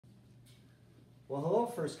Well, hello,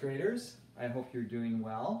 first graders. I hope you're doing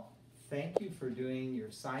well. Thank you for doing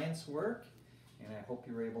your science work, and I hope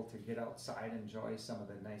you're able to get outside and enjoy some of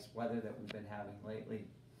the nice weather that we've been having lately.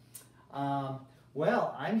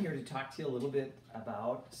 Well, I'm here to talk to you a little bit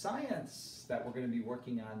about science that we're going to be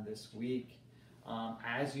working on this week.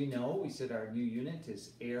 As you know, we said our new unit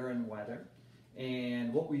is air and weather.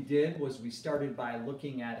 And what we did was we started by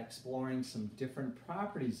looking at exploring some different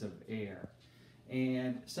properties of air.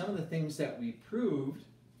 And some of the things that we proved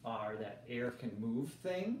are that air can move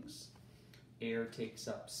things, air takes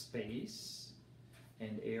up space,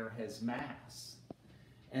 and air has mass.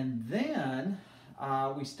 And then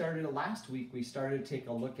last week we started to take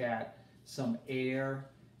a look at some air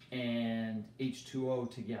and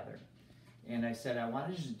H2O together. And I said I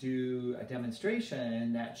wanted to do a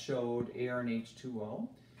demonstration that showed air and H2O.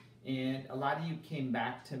 And a lot of you came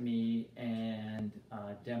back to me and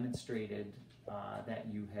demonstrated that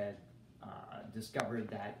you had discovered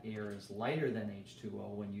that air is lighter than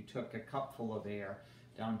H2O when you took a cup full of air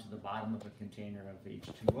down to the bottom of a container of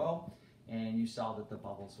H2O and you saw that the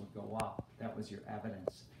bubbles would go up. That was your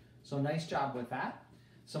evidence. So nice job with that.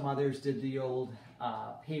 Some others did the old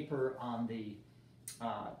paper on the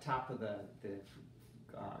top of the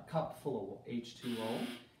cup full of H2O,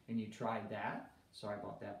 and you tried that. Sorry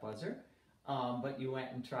about that buzzer. But you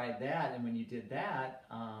went and tried that, and when you did that,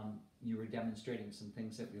 you were demonstrating some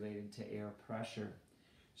things that related to air pressure.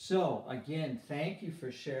 So again, thank you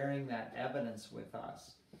for sharing that evidence with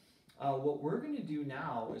us. What we're going to do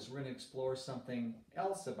now is we're going to explore something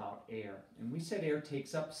else about air. And we said air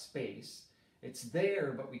takes up space. It's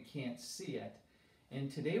there, but we can't see it.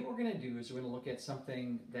 And today what we're going to do is we're going to look at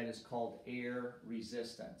something that is called air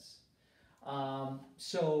resistance.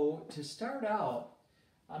 So to start out,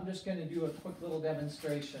 I'm just going to do a quick little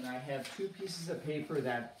demonstration. I have two pieces of paper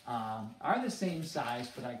that are the same size,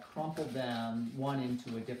 but I crumpled them one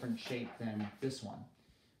into a different shape than this one.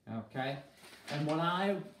 Okay? And when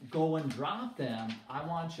I go and drop them, I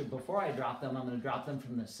want you, before I drop them, I'm going to drop them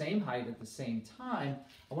from the same height at the same time.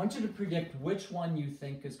 I want you to predict which one you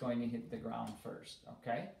think is going to hit the ground first.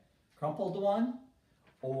 Okay? Crumpled one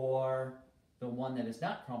or the one that is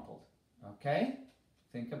not crumpled. Okay?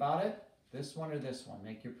 Think about it. This one or this one.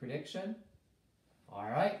 Make your prediction. All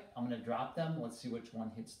right, I'm going to drop them. Let's see which one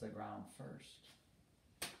hits the ground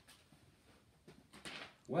first.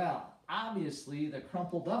 Well, obviously the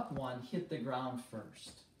crumpled up one hit the ground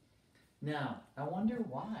first. Now, I wonder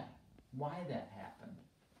why that happened.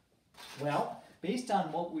 Well, based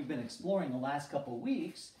on what we've been exploring the last couple of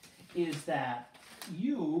weeks, is that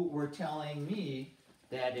you were telling me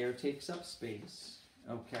that air takes up space,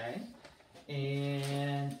 okay?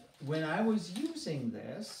 And when I was using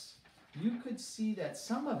this, you could see that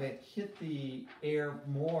some of it hit the air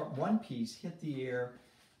more, one piece hit the air,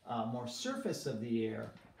 more surface of the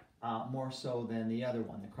air, more so than the other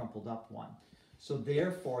one, the crumpled up one. So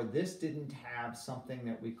therefore, this didn't have something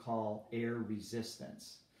that we call air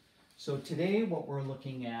resistance. So today what we're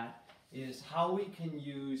looking at is how we can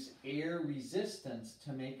use air resistance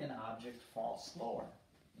to make an object fall slower,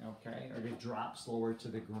 okay, or to drop slower to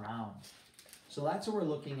the ground. So that's what we're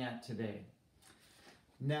looking at today.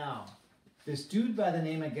 Now, this dude by the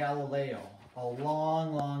name of Galileo, a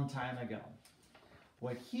long time ago,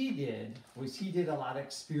 what he did was he did a lot of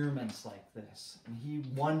experiments like this. And he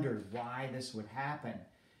wondered why this would happen.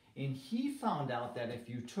 And he found out that if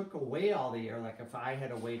you took away all the air, like if I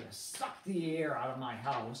had a way to suck the air out of my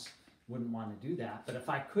house, wouldn't want to do that. But if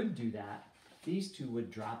I could do that, these two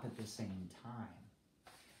would drop at the same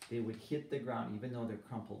time. They would hit the ground even though they're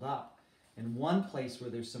crumpled up. And one place where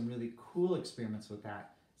there's some really cool experiments with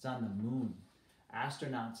that is on the moon.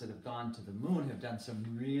 Astronauts that have gone to the moon have done some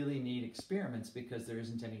really neat experiments because there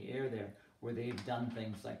isn't any air there, where they've done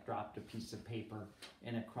things like dropped a piece of paper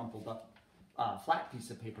in a crumpled up, flat piece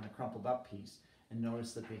of paper and a crumpled up piece, and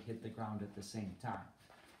notice that they hit the ground at the same time.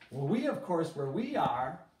 Well, we, of course, where we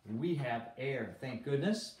are, we have air, thank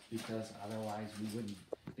goodness, because otherwise we wouldn't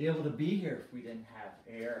be able to be here if we didn't have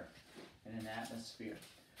air and an atmosphere.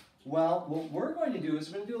 Well, what we're going to do is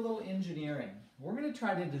we're going to do a little engineering. We're going to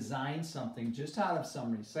try to design something just out of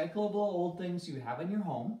some recyclable old things you have in your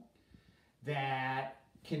home that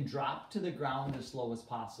can drop to the ground as slow as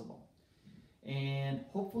possible. And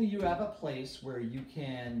hopefully you have a place where you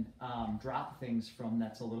can drop things from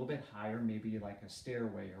that's a little bit higher, maybe like a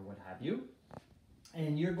stairway or what have you.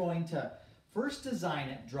 And you're going to first design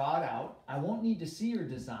it, draw it out. I won't need to see your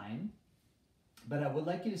design, but I would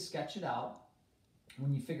like you to sketch it out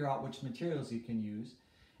when you figure out which materials you can use.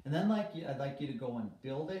 And then I'd like you to go and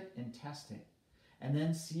build it and test it. and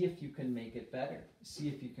then see if you can make it better. See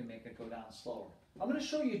if you can make it go down slower. I'm going to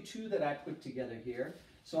show you two that I put together here.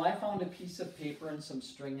 So I found a piece of paper and some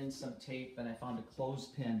string and some tape, and I found a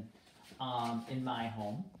clothespin in my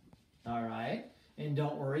home. All right, and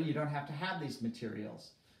don't worry, you don't have to have these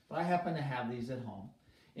materials, but I happen to have these at home.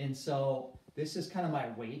 And so this is kind of my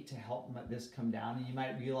weight to help this come down. And you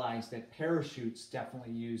might realize that parachutes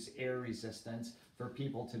definitely use air resistance for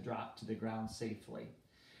people to drop to the ground safely.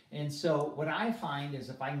 And so what I find is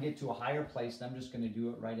if I can get to a higher place, and I'm just going to do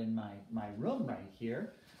it right in my room right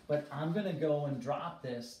here, but I'm going to go and drop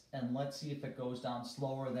this, and let's see if it goes down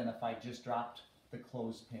slower than if I just dropped the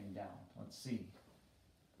clothespin down. Let's see.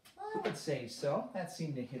 I would say so. That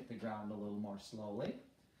seemed to hit the ground a little more slowly.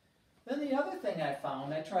 Then the other thing I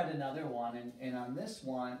found, I tried another one, and on this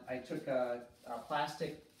one, I took a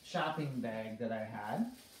plastic shopping bag that I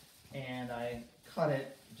had, and I cut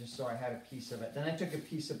it just so I had a piece of it. Then I took a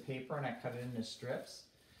piece of paper and I cut it into strips,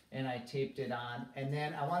 and I taped it on. And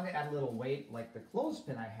then I wanted to add a little weight like the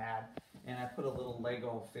clothespin I had, and I put a little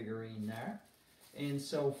Lego figurine there. And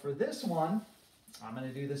so for this one, I'm going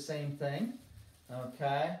to do the same thing,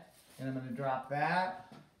 okay? And I'm going to drop that.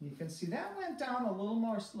 You can see that went down a little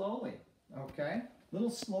more slowly, okay? A little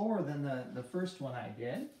slower than the first one I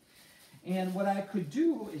did. And what I could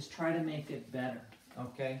do is try to make it better,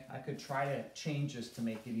 okay? I could try to change this to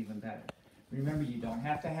make it even better. Remember, you don't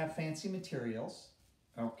have to have fancy materials,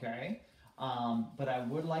 okay? But I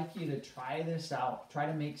would like you to try this out. Try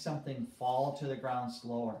to make something fall to the ground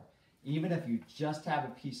slower. Even if you just have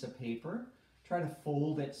a piece of paper, try to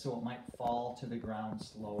fold it so it might fall to the ground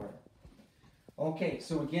slower. Okay,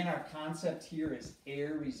 so again, our concept here is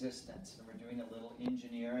air resistance, and we're doing a little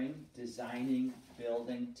engineering, designing,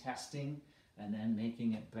 building, testing, and then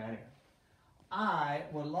making it better. I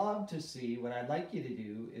would love to see, what I'd like you to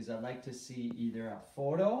do is I'd like to see either a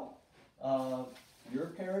photo of your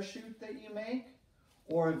parachute that you make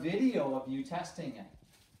or a video of you testing it.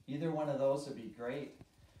 Either one of those would be great.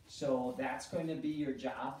 So that's going to be your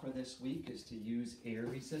job for this week, is to use air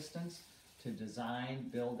resistance to design,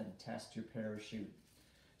 build, and test your parachute.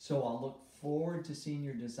 So I'll look forward to seeing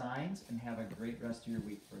your designs, and have a great rest of your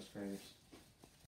week, first graders.